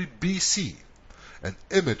century BC, an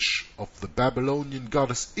image of the Babylonian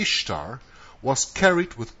goddess Ishtar was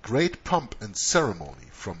carried with great pomp and ceremony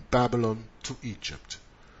from Babylon to Egypt.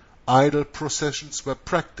 Idol processions were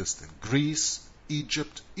practiced in Greece,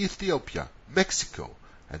 Egypt, Ethiopia, Mexico,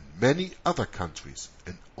 and many other countries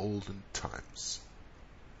in olden times.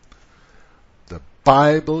 The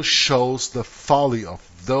Bible shows the folly of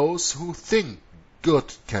those who think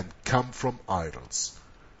good can come from idols.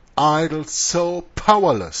 Idols so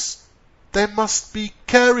powerless, they must be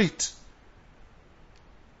carried.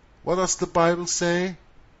 What does the Bible say?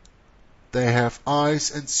 They have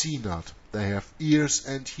eyes and see not, they have ears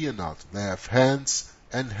and hear not, they have hands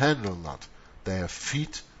and handle not, they have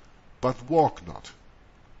feet but walk not,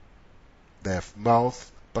 they have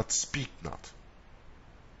mouth but speak not.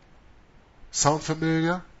 Sound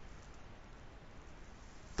familiar?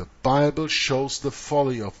 The Bible shows the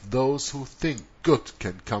folly of those who think good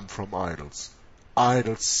can come from idols.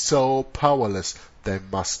 Idols so powerless, they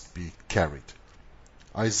must be carried.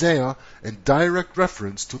 Isaiah, in direct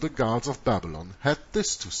reference to the gods of Babylon, had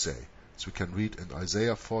this to say, as we can read in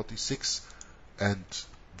Isaiah 46 and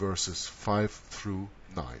verses 5 through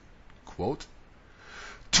 9. Quote,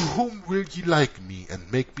 "To whom will ye like me,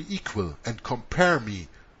 and make me equal, and compare me,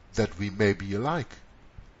 that we may be alike?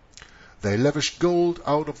 They lavish gold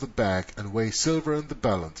out of the bag, and weigh silver in the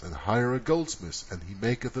balance, and hire a goldsmith, and he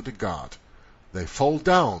maketh it a god. They fall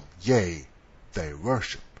down, yea, they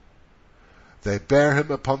worship. They bear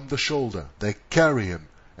him upon the shoulder, they carry him,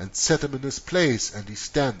 and set him in his place, and he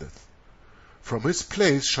standeth. From his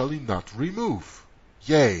place shall he not remove.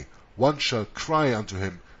 Yea, one shall cry unto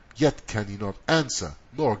him, yet can he not answer,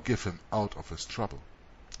 nor give him out of his trouble.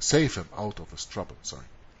 Save him out of his trouble.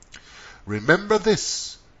 Remember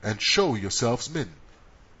this, and show yourselves men.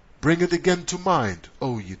 Bring it again to mind,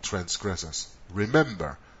 O ye transgressors.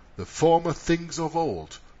 Remember the former things of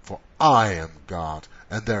old, for I am God,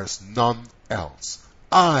 and there is none else.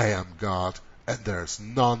 I am God, and there is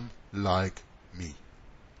none like me."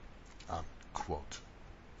 Unquote.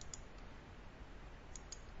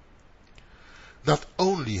 Not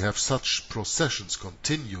only have such processions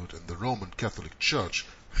continued in the Roman Catholic Church,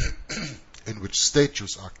 in which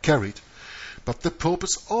statues are carried, but the Pope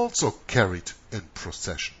is also carried in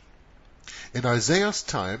procession. In Isaiah's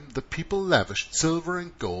time, the people lavished silver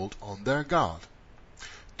and gold on their God.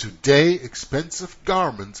 Today, expensive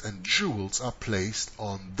garments and jewels are placed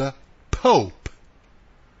on the Pope.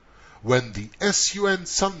 When the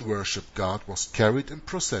sun worship god was carried in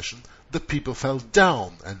procession, the people fell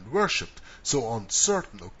down and worshipped. So on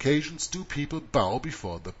certain occasions do people bow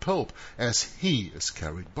before the Pope, as he is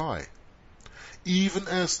carried by. Even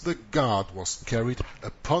as the god was carried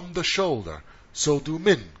upon the shoulder, so do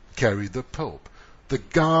men carry the Pope, the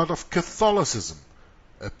god of Catholicism,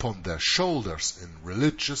 upon their shoulders in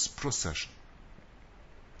religious procession.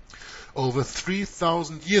 Over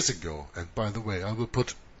 3,000 years ago, and by the way, I will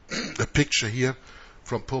put a picture here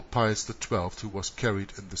from Pope Pius XII, who was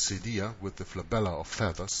carried in the sedia with the flabella of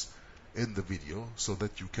feathers in the video, so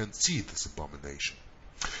that you can see this abomination.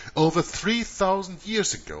 Over 3,000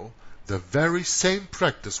 years ago, the very same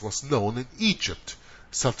practice was known in Egypt,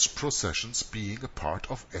 such processions being a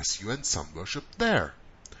part of SUN sun worship there.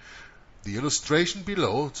 The illustration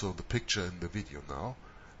below, so the picture in the video now,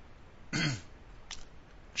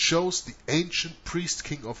 shows the ancient priest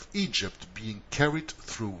king of Egypt being carried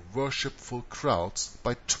through worshipful crowds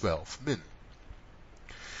by 12 men.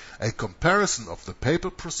 A comparison of the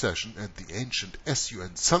papal procession and the ancient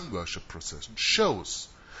SUN sun worship procession shows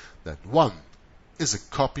that one is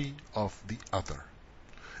a copy of the other.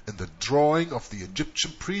 In the drawing of the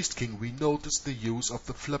Egyptian priest king we notice the use of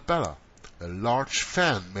the flabella, a large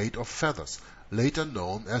fan made of feathers, later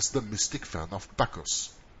known as the mystic fan of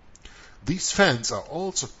Bacchus. These fans are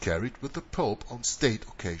also carried with the Pope on state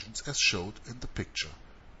occasions as showed in the picture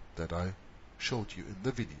that I showed you in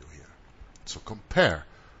the video here. So compare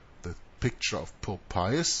the picture of Pope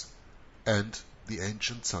Pius and the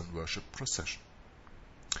ancient sun worship procession.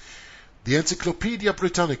 The Encyclopedia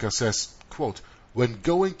Britannica says, quote, "When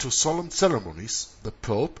going to solemn ceremonies, the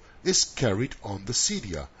Pope is carried on the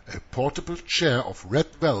sedia, a portable chair of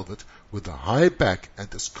red velvet with a high back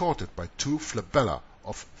and escorted by 2 flabella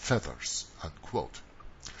of feathers." Unquote.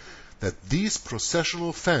 That these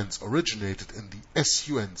processional fans originated in the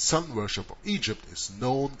SUN sun worship of Egypt is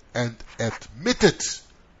known and admitted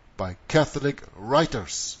by Catholic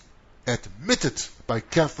writers. Admitted by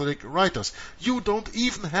Catholic writers. You don't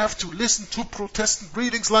even have to listen to Protestant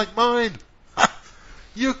readings like mine.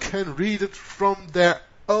 You can read it from their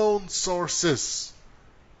own sources.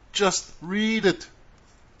 Just read it.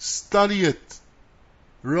 Study it.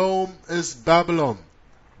 Rome is Babylon.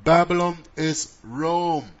 Babylon is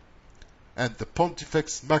Rome. And the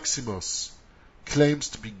Pontifex Maximus claims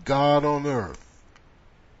to be God on earth.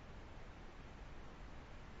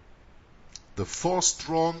 The 4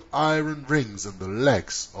 strong iron rings in the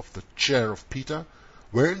legs of the chair of Peter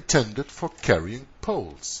were intended for carrying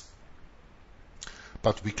poles.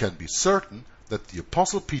 But we can be certain that the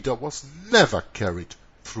Apostle Peter was never carried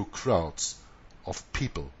through crowds of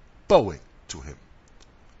people bowing to him.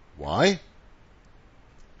 Why?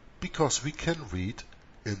 Because we can read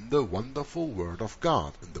in the wonderful Word of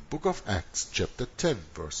God in the book of Acts chapter 10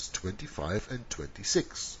 verses 25 and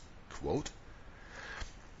 26. Quote,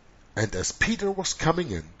 "And as Peter was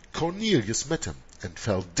coming in, Cornelius met him and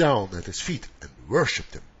fell down at his feet and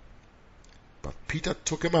worshipped him. But Peter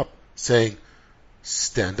took him up, saying,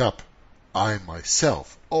 'Stand up, I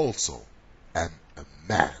myself also am a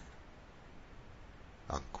man.'"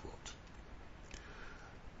 Unquote.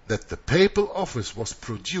 That the papal office was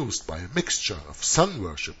produced by a mixture of sun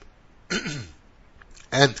worship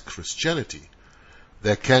and Christianity,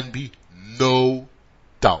 there can be no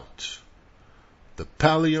doubt. The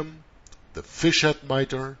pallium, the fish-head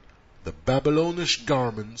mitre, the Babylonish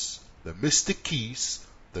garments, the mystic keys,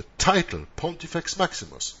 the title Pontifex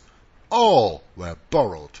Maximus, all were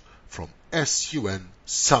borrowed from SUN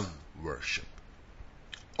sun worship.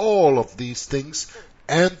 All of these things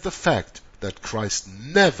and the fact that Christ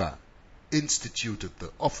never instituted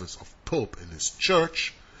the office of Pope in his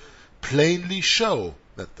church plainly show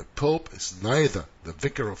that the Pope is neither the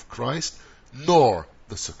vicar of Christ nor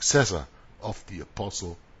the successor of the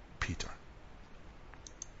Apostle Peter.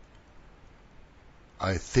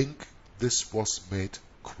 I think this was made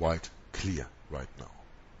quite clear right now.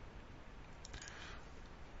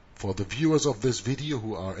 For the viewers of this video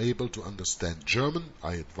who are able to understand German,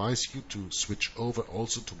 I advise you to switch over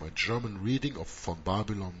also to my German reading of Von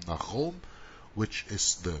Babylon nach Rom, which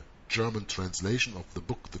is the German translation of the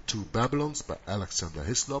book The Two Babylons by Alexander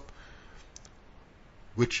Hislop,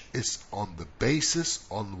 which is on the basis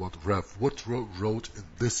on what Ralph Woodrow wrote in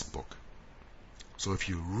this book. So if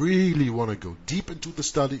you really want to go deep into the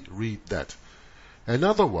study, read that. And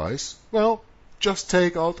otherwise, well, just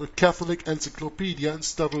take out a Catholic encyclopedia and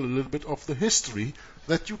study a little bit of the history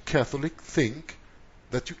that you Catholics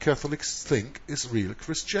think is real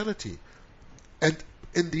Christianity. And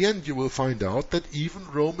in the end you will find out that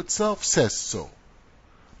even Rome itself says so.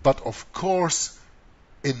 But of course,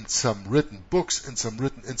 in some written books, in some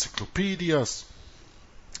written encyclopedias,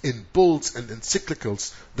 in bulls and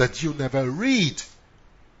encyclicals that you never read,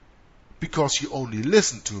 because you only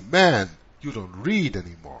listen to man, you don't read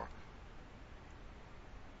anymore.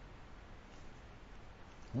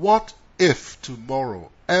 What if tomorrow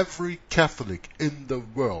every Catholic in the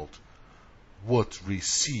world would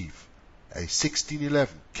receive a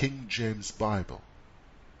 1611 King James Bible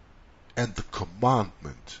and the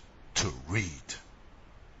commandment to read.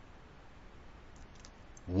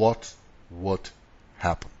 What would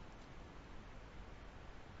happen?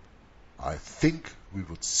 I think we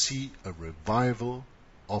would see a revival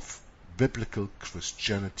of biblical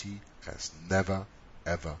Christianity as never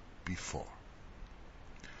ever before.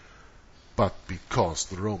 But because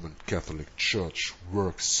the Roman Catholic Church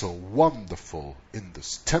works so wonderful in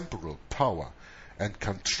this temporal power and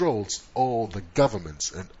controls all the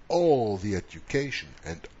governments and all the education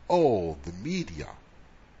and all the media,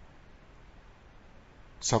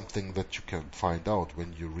 something that you can find out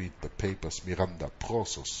when you read the papers Miranda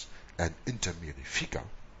Prosus and Inter Mirifica,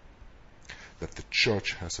 that the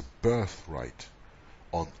Church has a birthright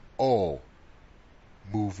on all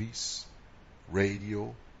movies,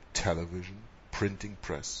 radio, television, printing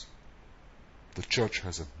press. The Church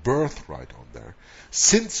has a birthright on there.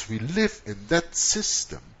 Since we live in that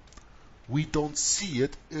system, we don't see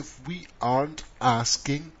it if we aren't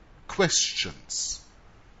asking questions.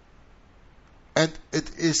 And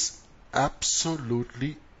it is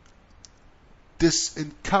absolutely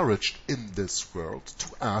disencouraged in this world to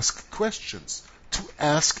ask questions, to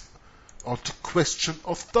ask or to question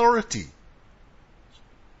authority.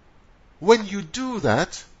 When you do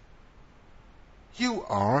that, you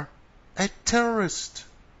are a terrorist.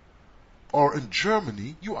 Or in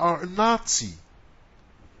Germany, you are a Nazi.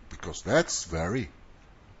 Because that's very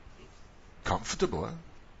comfortable.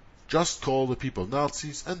 Just call the people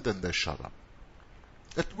Nazis and then they shut up.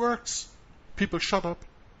 It works. People shut up.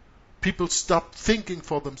 People stop thinking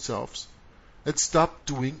for themselves and stop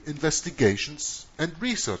doing investigations and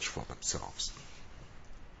research for themselves.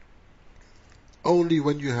 Only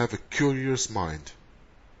when you have a curious mind,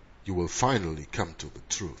 you will finally come to the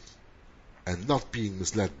truth and not being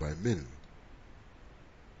misled by men.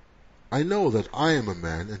 I know that I am a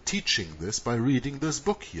man and teaching this by reading this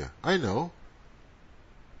book here. I know.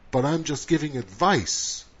 But I'm just giving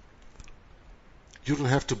advice. You don't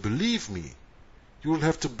have to believe me. You don't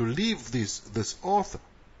have to believe this author.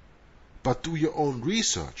 But do your own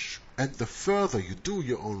research. And the further you do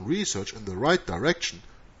your own research in the right direction,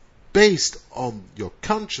 based on your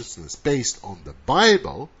consciousness, based on the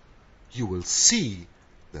Bible, you will see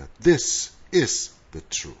that this is the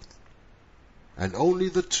truth. And only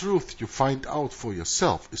the truth you find out for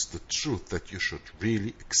yourself is the truth that you should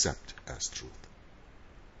really accept as truth.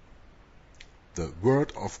 The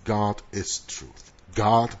Word of God is truth.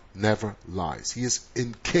 God never lies. He is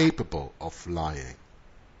incapable of lying.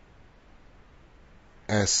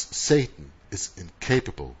 As Satan is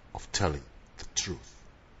incapable of telling the truth.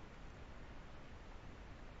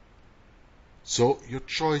 So your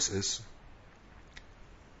choice is,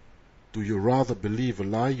 do you rather believe a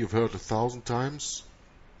lie you've heard 1,000 times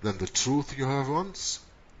than the truth you heard once?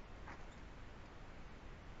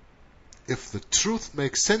 If the truth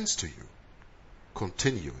makes sense to you,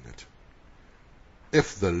 continue in it.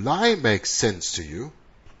 If the lie makes sense to you,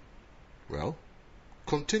 well,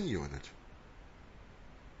 continue in it.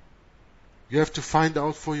 You have to find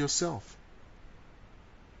out for yourself.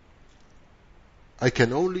 I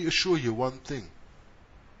can only assure you one thing.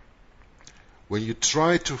 When you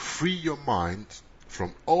try to free your mind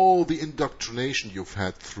from all the indoctrination you've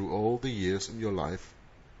had through all the years in your life,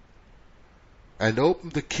 and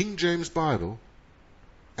open the King James Bible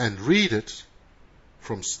and read it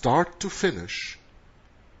from start to finish,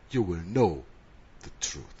 you will know the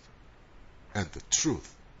truth. And the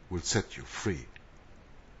truth will set you free.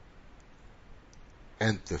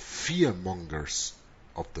 And the fearmongers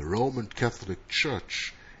of the Roman Catholic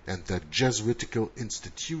Church and their Jesuitical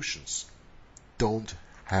institutions don't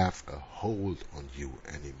have a hold on you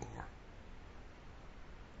anymore.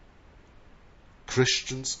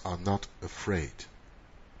 Christians are not afraid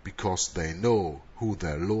because they know who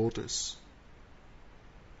their Lord is,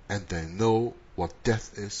 and they know what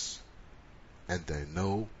death is, and they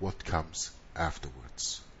know what comes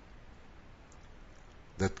afterwards.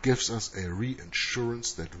 That gives us a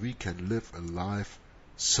reassurance that we can live a life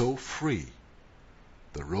so free.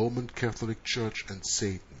 The Roman Catholic Church and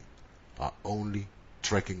Satan are only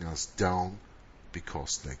tracking us down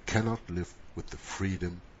because they cannot live with the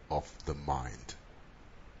freedom of the mind.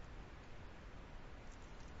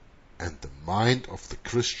 And the mind of the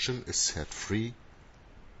Christian is set free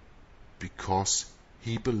because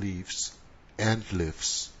he believes and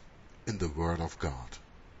lives in the Word of God.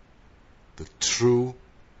 The true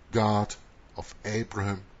God of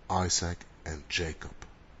Abraham, Isaac, and Jacob.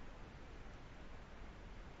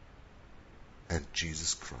 And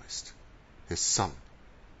Jesus Christ, His Son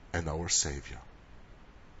and our Savior.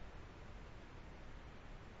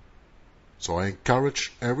 So I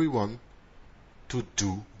encourage everyone to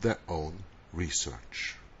do their own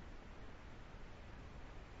research.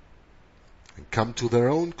 and come to their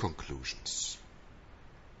own conclusions.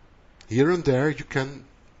 Here and there you can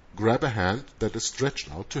grab a hand that is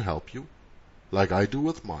stretched out to help you, like I do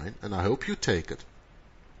with mine, and I hope you take it.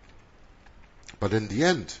 But in the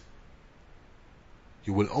end,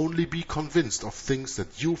 you will only be convinced of things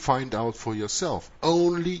that you find out for yourself.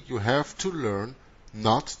 Only you have to learn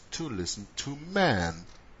not to listen to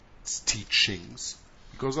man's teachings,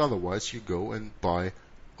 because otherwise you go and buy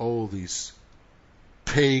all these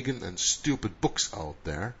pagan and stupid books out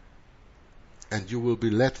there, and you will be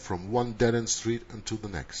led from one dead-end street into the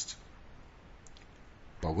next.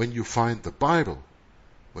 But when you find the Bible,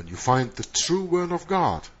 when you find the true Word of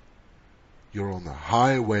God, you're on a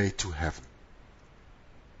highway to heaven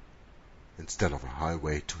instead of a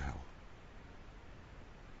highway to hell.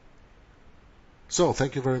 So,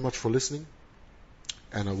 thank you very much for listening,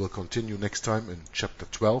 and I will continue next time in chapter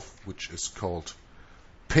 12, which is called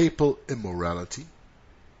Papal Immorality.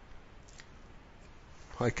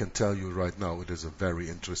 I can tell you right now it is a very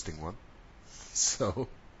interesting one. So,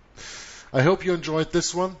 I hope you enjoyed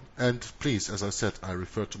this one, and please, as I said, I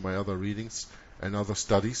refer to my other readings and other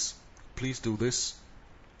studies. Please do this,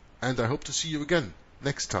 and I hope to see you again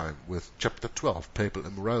next time with chapter 12, Papal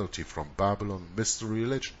Immorality from Babylon Mystery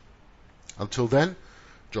Religion. Until then,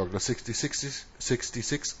 Jogler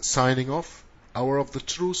 66 signing off, Hour of the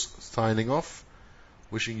Truth signing off,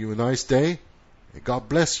 wishing you a nice day. God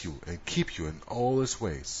bless you and keep you in all His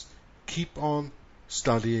ways. Keep on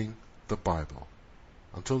studying the Bible.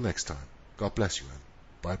 Until next time, God bless you and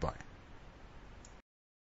bye-bye.